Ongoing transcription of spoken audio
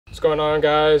What's going on,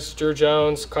 guys? Drew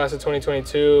Jones, class of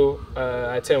 2022.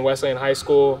 I attend Wesleyan High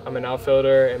School. I'm an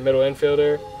outfielder and middle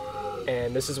infielder,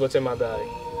 and this is what's in my bag.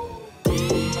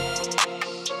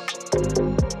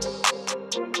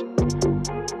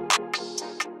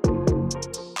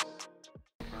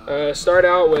 Start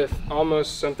out with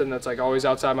almost something that's like always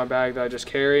outside my bag that I just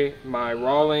carry. My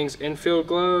Rawlings infield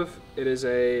glove. It is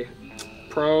a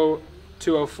Pro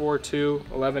 2042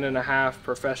 11.5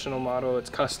 professional model. It's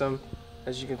custom,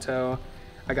 as you can tell.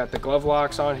 I got the glove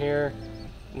locks on here,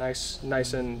 nice,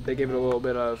 and they give it a little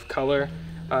bit of color.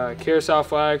 Curacao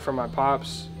flag for my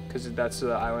pops, because that's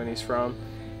the island he's from,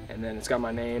 and then it's got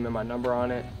my name and my number on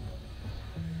it.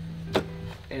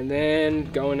 And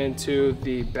then going into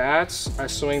the bats, I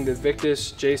swing the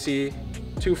Victus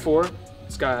JC24.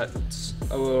 It's got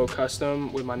a little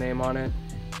custom with my name on it,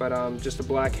 but just a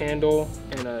black handle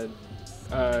and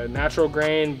a natural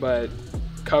grain but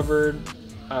covered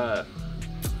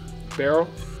barrel,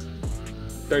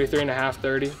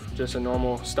 33.5/30, just a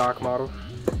normal stock model.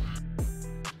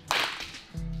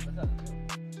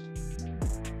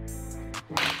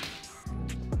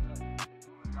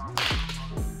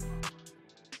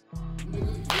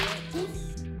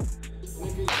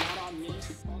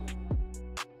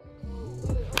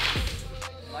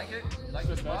 Like it? Like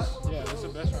the spot? Yeah, that's the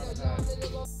best round I've had.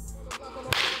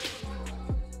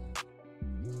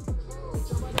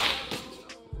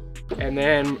 And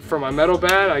then for my metal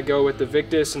bat, I go with the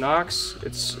Victus Nox.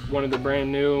 It's one of the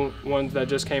brand new ones that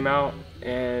just came out.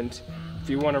 And if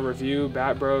you want a review,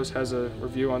 Bat Bros has a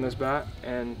review on this bat.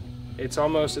 And it's a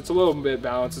little bit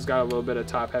balanced. It's got a little bit of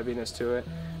top heaviness to it.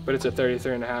 But it's a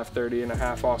 33.5,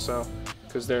 30.5 also,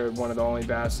 because they're one of the only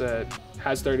bats that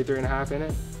has 33.5 in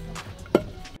it.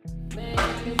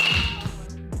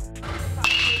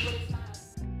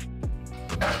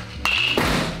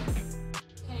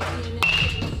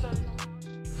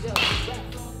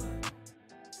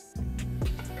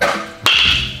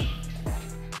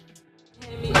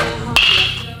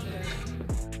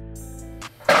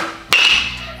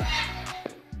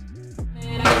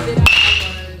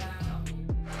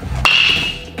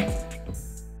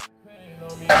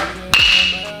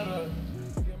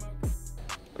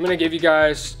 I'm gonna give you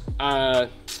guys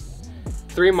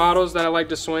 3 models that I like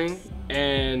to swing,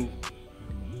 and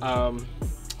 3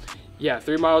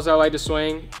 models that I like to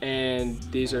swing, and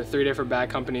these are 3 different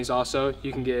bat companies also.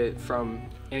 You can get from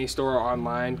any store or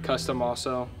online, custom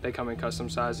also. They come in custom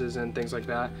sizes and things like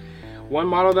that. One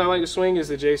model that I like to swing is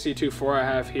the JC24 I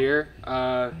have here.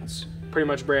 It's pretty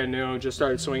much brand new, just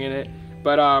started swinging it.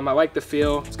 But I like the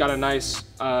feel. It's got a nice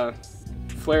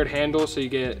flared handle, so you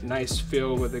get nice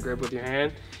feel with the grip with your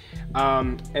hand.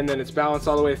 And then it's balanced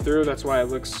all the way through. That's why it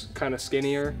looks kind of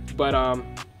skinnier. But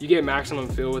you get maximum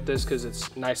feel with this because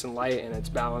it's nice and light and it's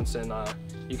balanced, and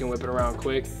you can whip it around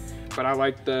quick. But I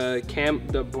like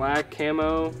the black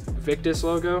camo Victus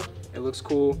logo. It looks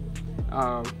cool.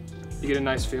 You get a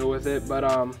nice feel with it. But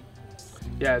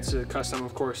yeah, it's a custom,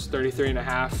 of course,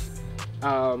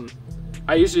 33.5.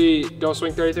 I usually don't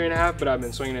swing 33.5, but I've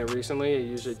been swinging it recently. I'm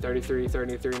usually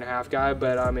 33.5 guy,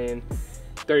 but I mean,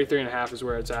 33.5 is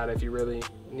where it's at if you really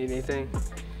need anything.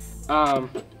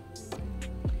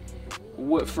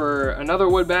 For another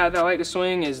wood bat that I like to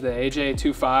swing is the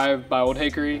AJ25 by Old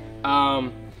Hickory.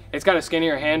 It's got a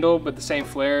skinnier handle, but the same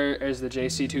flare as the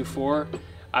JC24.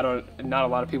 Not a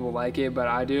lot of people like it, but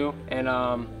I do. And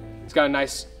it's got a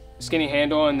nice skinny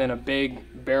handle and then a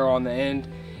big barrel on the end,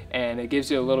 and it gives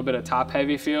you a little bit of top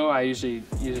heavy feel. I usually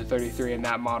use a 33 in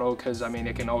that model because I mean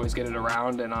it can always get it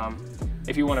around, and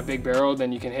if you want a big barrel,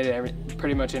 then you can hit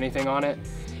pretty much anything on it.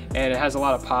 And it has a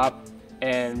lot of pop.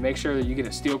 And make sure that you get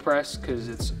a steel press because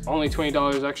it's only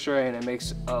 $20 extra, and it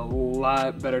makes a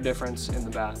lot better difference in the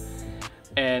bat.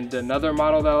 And another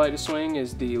model that I like to swing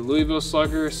is the Louisville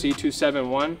Slugger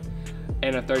C271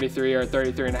 in a 33 or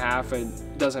 33.5.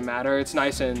 It doesn't matter. It's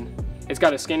nice, and it's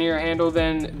got a skinnier handle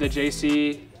than the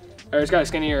JC, or it's got a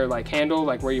skinnier like handle,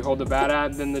 like where you hold the bat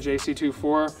at, than the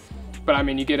JC24. But I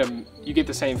mean, you get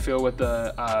the same feel with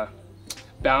the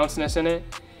bounciness in it.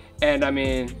 And I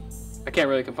mean, I can't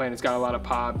really complain. It's got a lot of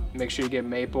pop. Make sure you get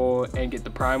maple and get the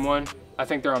prime one. I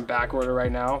think they're on back order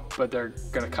right now, but they're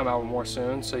gonna come out more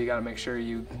soon. So you gotta make sure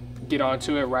you get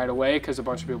onto it right away because a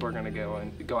bunch of people are gonna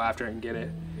go after it and get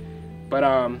it. But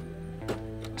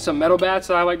some metal bats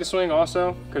that I like to swing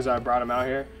also, because I brought them out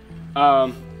here.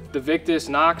 The Victus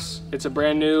Nox. It's a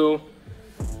brand new.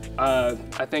 I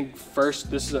think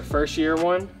this is a first year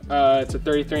one. It's a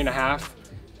 33.5.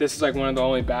 This is like one of the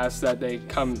only bats that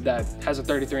has a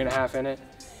 33.5 in it.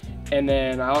 And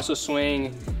then I also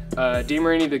swing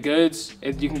DeMarini the Goods.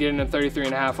 You can get it in a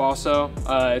 33.5 also.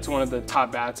 It's one of the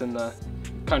top bats in the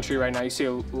country right now. You see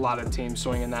a lot of teams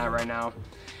swinging that right now.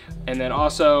 And then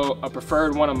also a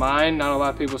preferred one of mine, not a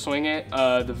lot of people swing it,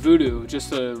 the Voodoo,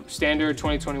 just a standard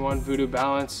 2021 Voodoo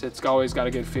balance. It's always got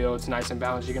a good feel. It's nice and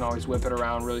balanced. You can always whip it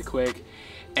around really quick.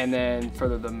 And then for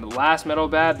the last metal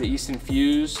bat, the East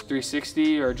Infuse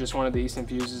 360, or just one of the East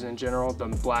Infuses in general, the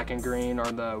black and green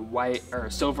or the white or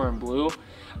silver and blue.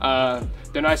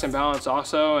 They're nice and balanced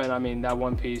also, and I mean, that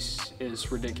one piece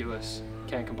is ridiculous.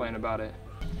 Can't complain about it.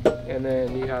 And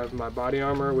then you have my body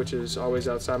armor, which is always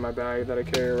outside my bag that I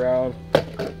carry around.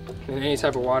 And any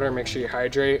type of water, make sure you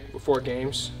hydrate before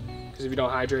games, because if you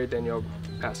don't hydrate, then you'll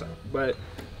pass out. But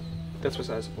that's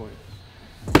besides the point.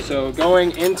 So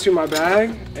going into my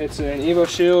bag, it's an Evo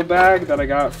Shield bag that I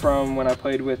got from when I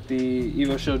played with the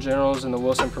Evo Shield Generals in the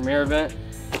Wilson Premier event.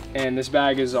 And this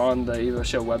bag is on the Evo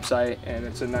Shield website, and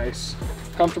it's a nice,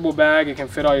 comfortable bag. You can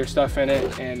fit all your stuff in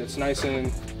it, and it's nice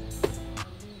and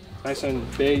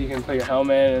big. You can put your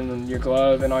helmet and your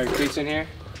glove and all your cleats in here.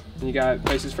 And you got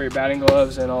places for your batting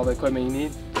gloves and all the equipment you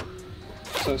need.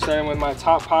 So starting with my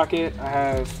top pocket,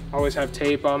 I always have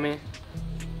tape on me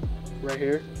right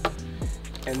here.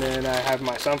 And then I have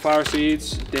my sunflower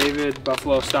seeds, David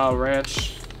Buffalo Style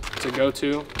Ranch to go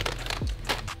to.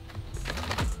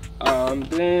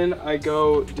 Then I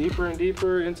go deeper and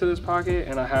deeper into this pocket,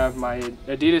 and I have my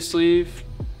Adidas sleeve.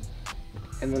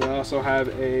 And then I also have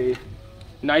a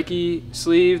Nike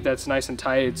sleeve that's nice and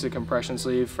tight. It's a compression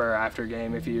sleeve for after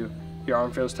game if your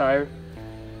arm feels tired.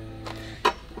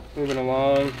 Moving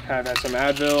along, have some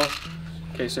Advil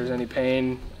in case there's any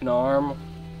pain in the arm.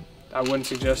 I wouldn't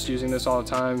suggest using this all the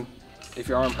time. If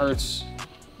your arm hurts,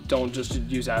 don't just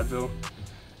use Advil.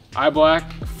 Eye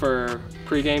black for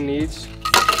pre-game needs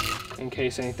in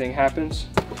case anything happens.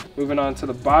 Moving on to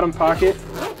the bottom pocket.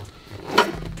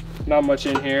 Not much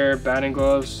in here. Batting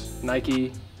gloves,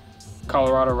 Nike,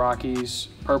 Colorado Rockies,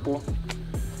 purple.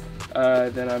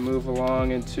 Then I move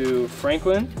along into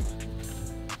Franklin.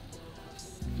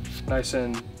 Nice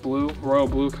and blue, royal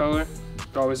blue color.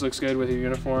 It always looks good with your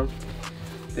uniform.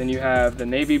 Then you have the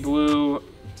navy blue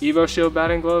Evo Shield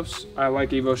batting gloves. I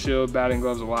like Evo Shield batting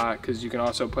gloves a lot because you can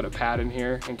also put a pad in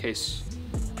here in case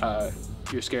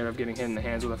you're scared of getting hit in the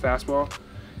hands with a fastball.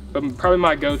 But probably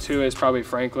my go-to is probably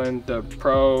Franklin, the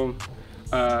Pro,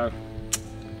 I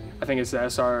think it's the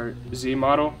SRZ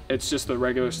model. It's just the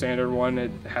regular standard one.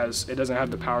 It doesn't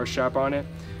have the power strap on it.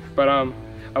 But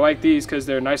I like these because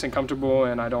they're nice and comfortable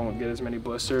and I don't get as many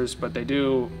blisters, but they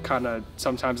do kind of,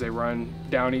 sometimes they run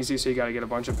down easy, so you got to get a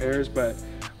bunch of pairs, but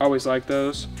I always like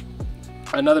those.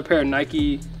 Another pair of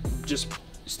Nike, just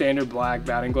standard black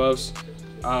batting gloves.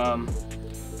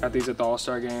 Got these at the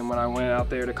All-Star game when I went out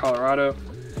there to Colorado.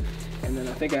 And then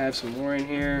I think I have some more in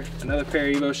here. Another pair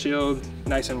of Evo Shield,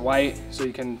 nice and white, so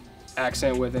you can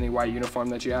accent with any white uniform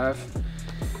that you have.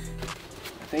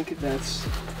 I think that's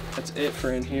it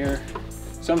for in here.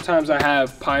 Sometimes I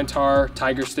have pine tar,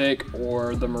 tiger stick,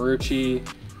 or the Marucci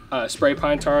spray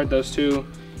pine tar. Those two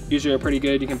usually are pretty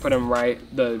good. You can put them right,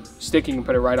 the stick you can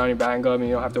put it right on your batting glove and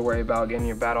you don't have to worry about getting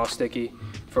your bat all sticky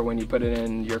for when you put it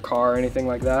in your car or anything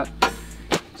like that.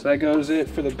 So that goes it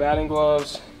for the batting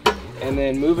gloves. And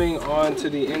then moving on to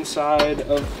the inside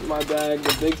of my bag,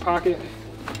 the big pocket,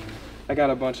 I got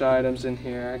a bunch of items in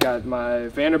here. I got my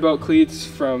Vanderbilt cleats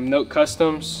from Note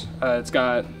Customs. It's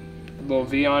got a little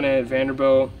V on it,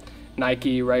 Vanderbilt,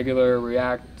 Nike, regular,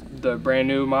 React, the brand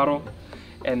new model.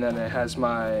 And then it has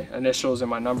my initials and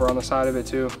my number on the side of it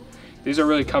too. These are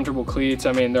really comfortable cleats.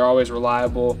 I mean, they're always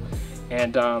reliable.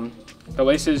 And the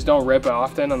laces don't rip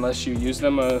often unless you use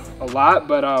them a lot,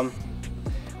 but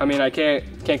I mean, I can't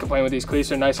complain with these cleats.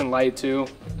 They're nice and light too.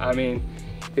 I mean,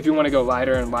 if you want to go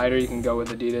lighter and lighter, you can go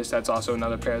with Adidas. That's also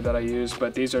another pair that I use,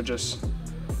 but these are just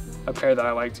a pair that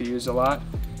I like to use a lot.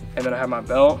 And then I have my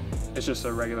belt. It's just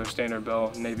a regular standard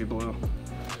belt, navy blue.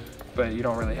 But you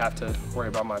don't really have to worry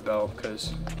about my belt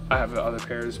because I have other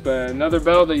pairs. But another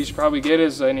belt that you should probably get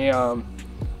is any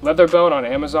leather belt on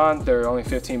Amazon. They're only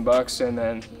 15 bucks, and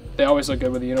then they always look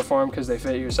good with the uniform because they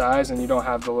fit your size and you don't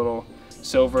have the little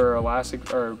silver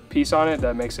elastic or piece on it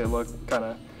that makes it look kind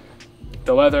of,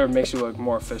 the leather makes you look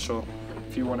more official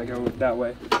if you want to go that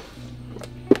way.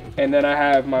 And then I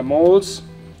have my molds.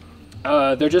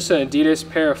 They're just an Adidas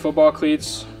pair of football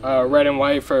cleats, red and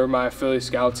white for my Philly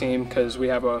Scout team because we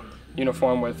have a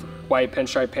uniform with white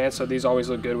pinstripe pants, so these always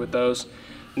look good with those.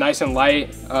 Nice and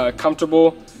light,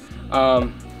 comfortable.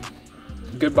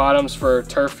 Good bottoms for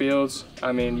turf fields.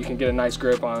 I mean, you can get a nice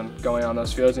grip on going on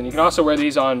those fields, and you can also wear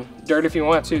these on dirt if you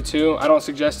want to too. I don't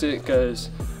suggest it because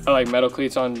I like metal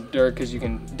cleats on dirt because you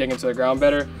can dig into the ground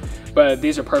better, but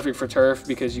these are perfect for turf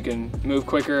because you can move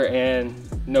quicker and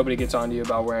nobody gets on to you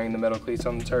about wearing the metal cleats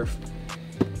on the turf.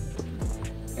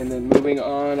 And then moving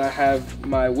on, I have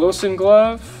my Wilson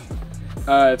glove.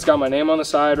 It's got my name on the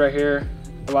side right here.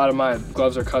 A lot of my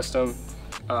gloves are custom.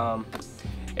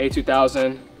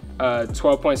 A2000,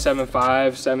 12.75,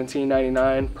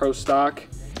 $17.99 pro stock.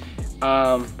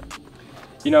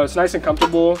 You know, it's nice and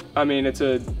comfortable. I mean, it's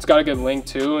got a good length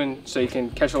too, and so you can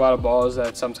catch a lot of balls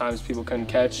that sometimes people couldn't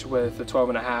catch with the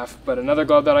 12.5. But another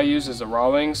glove that I use is the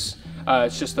Rawlings.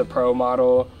 It's just a pro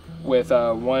model with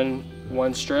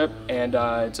one strip, and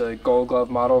it's a gold glove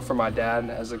model for my dad.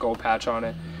 It has a gold patch on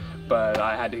it, but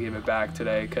I had to give it back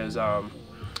today because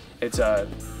it's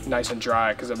nice and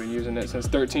dry because I've been using it since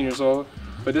 13 years old.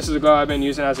 But this is a glove I've been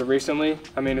using as of recently.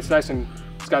 I mean, it's nice and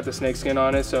it's got the snakeskin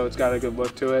on it, so it's got a good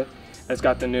look to it. It's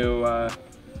got the new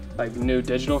new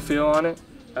digital feel on it.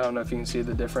 I don't know if you can see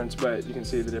the difference, but you can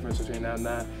see the difference between that and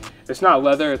that. It's not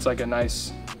leather, it's like a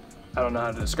nice, I don't know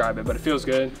how to describe it, but it feels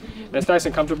good. And it's nice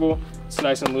and comfortable. It's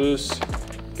nice and loose.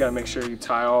 You gotta make sure you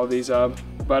tie all these up.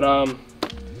 But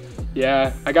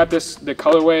yeah, I got the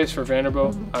colorways for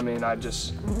Vanderbilt. I mean,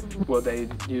 they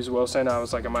use Wilson. I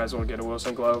was like, I might as well get a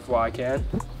Wilson glove while I can.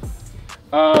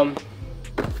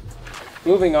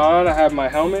 Moving on, I have my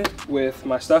helmet with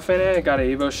my stuff in it. I got an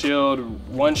Evo Shield,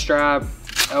 one strap,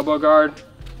 elbow guard.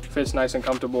 Fits nice and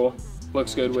comfortable.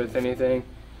 Looks good with anything.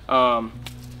 I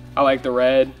like the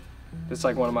red. It's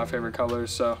like one of my favorite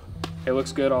colors, so it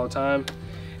looks good all the time.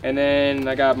 And then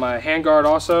I got my hand guard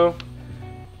also.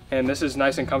 And this is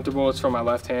nice and comfortable. It's for my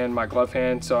left hand, my glove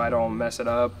hand, so I don't mess it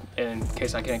up in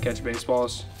case I can't catch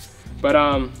baseballs. But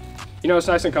you know, it's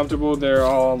nice and comfortable.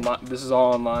 This is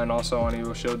all online also on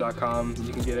evoshield.com.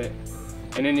 You can get it,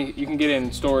 and you can get it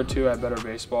in store too at Better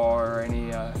Baseball or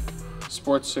any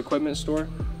sports equipment store.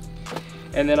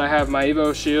 And then I have my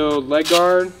Evo Shield leg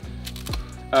guard,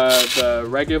 the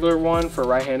regular one for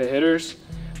right-handed hitters.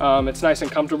 It's nice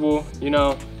and comfortable. You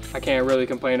know, I can't really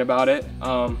complain about it.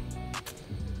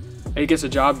 It gets the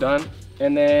job done.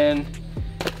 And then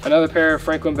another pair of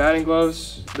Franklin batting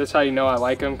gloves. That's how you know I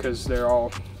like them, because they're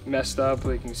all messed up,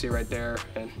 like you can see right there,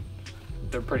 and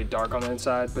they're pretty dark on the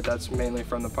inside, but that's mainly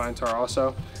from the pine tar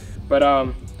also. But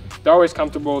they're always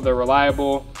comfortable, they're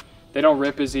reliable, they don't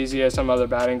rip as easy as some other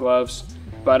batting gloves,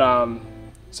 but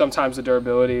sometimes the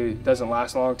durability doesn't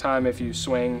last a long time if you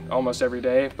swing almost every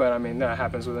day. But I mean, that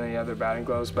happens with any other batting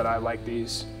gloves, but I like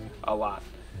these a lot,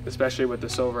 especially with the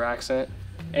silver accent.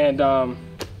 And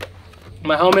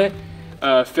my helmet,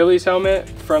 Phillies helmet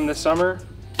from this summer.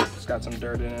 It's got some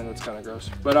dirt in it, that's kind of gross.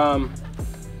 But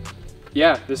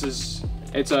yeah,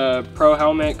 it's a pro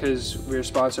helmet because we were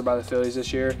sponsored by the Phillies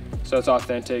this year, so it's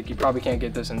authentic. You probably can't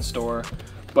get this in store,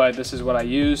 but this is what I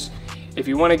use. If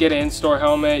you want to get an in-store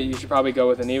helmet, you should probably go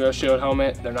with an Evo Shield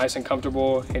helmet. They're nice and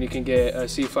comfortable, and you can get a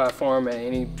C-flat form at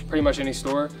pretty much any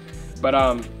store. But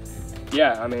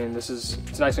yeah, I mean,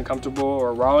 it's nice and comfortable.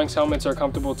 Or Rawlings helmets are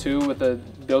comfortable too with the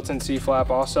built-in C-flap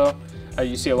also.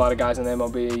 You see a lot of guys in the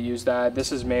MLB use that.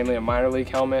 This is mainly a minor league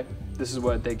helmet. This is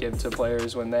what they give to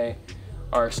players when they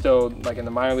are still like in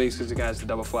the minor leagues, because it has the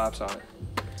double flaps on it.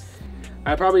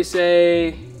 I'd probably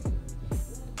say,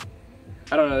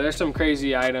 I don't know, there's some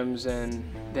crazy items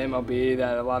in the MLB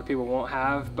that a lot of people won't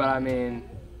have, but I mean,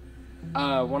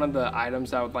 one of the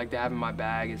items I would like to have in my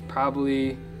bag is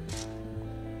probably,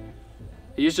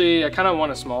 usually I kind of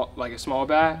want a small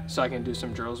bat so I can do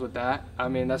some drills with that. I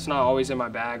mean, that's not always in my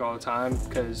bag all the time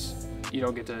because you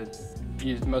don't get to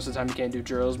use, most of the time you can't do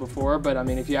drills before, but I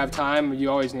mean, if you have time,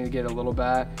 you always need to get a little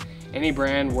bat. Any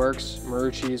brand works.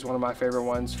 Marucci is one of my favorite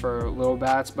ones for little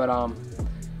bats, but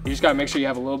you just gotta make sure you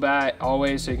have a little bat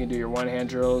always so you can do your one-hand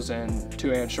drills and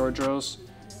two-hand short drills,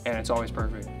 and it's always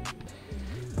perfect.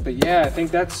 But yeah, I think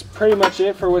that's pretty much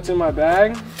it for what's in my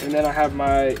bag. And then I have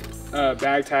my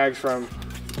bag tags from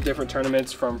different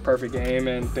tournaments from Perfect Game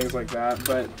and things like that.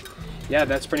 But yeah,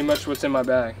 that's pretty much what's in my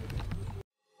bag.